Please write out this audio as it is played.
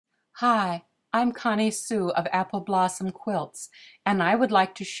Hi, I'm Connie Sue of Apple Blossom Quilts, and I would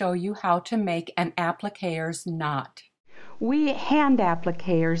like to show you how to make an appliqueur's knot. We hand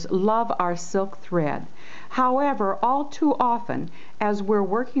appliqueurs love our silk thread. However, all too often, as we're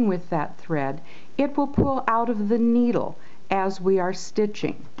working with that thread, it will pull out of the needle as we are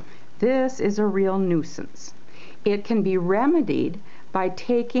stitching. This is a real nuisance. It can be remedied by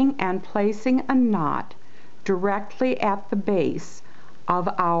taking and placing a knot directly at the base of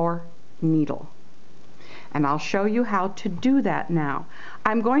our needle. And I'll show you how to do that now.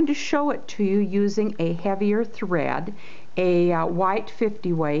 I'm going to show it to you using a heavier thread, a white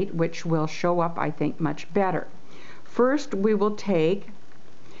 50 weight, which will show up, I think, much better. First, we will take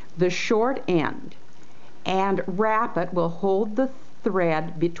the short end and wrap it. We'll hold the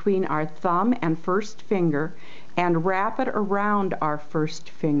thread between our thumb and first finger and wrap it around our first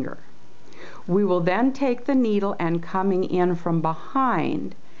finger. We will then take the needle and coming in from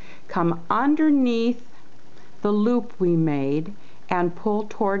behind, come underneath the loop we made and pull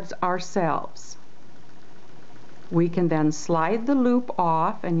towards ourselves. We can then slide the loop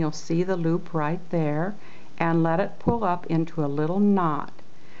off, and you'll see the loop right there, and let it pull up into a little knot.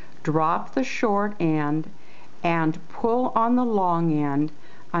 Drop the short end and pull on the long end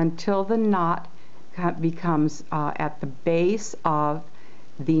until the knot becomes at the base of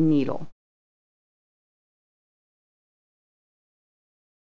the needle.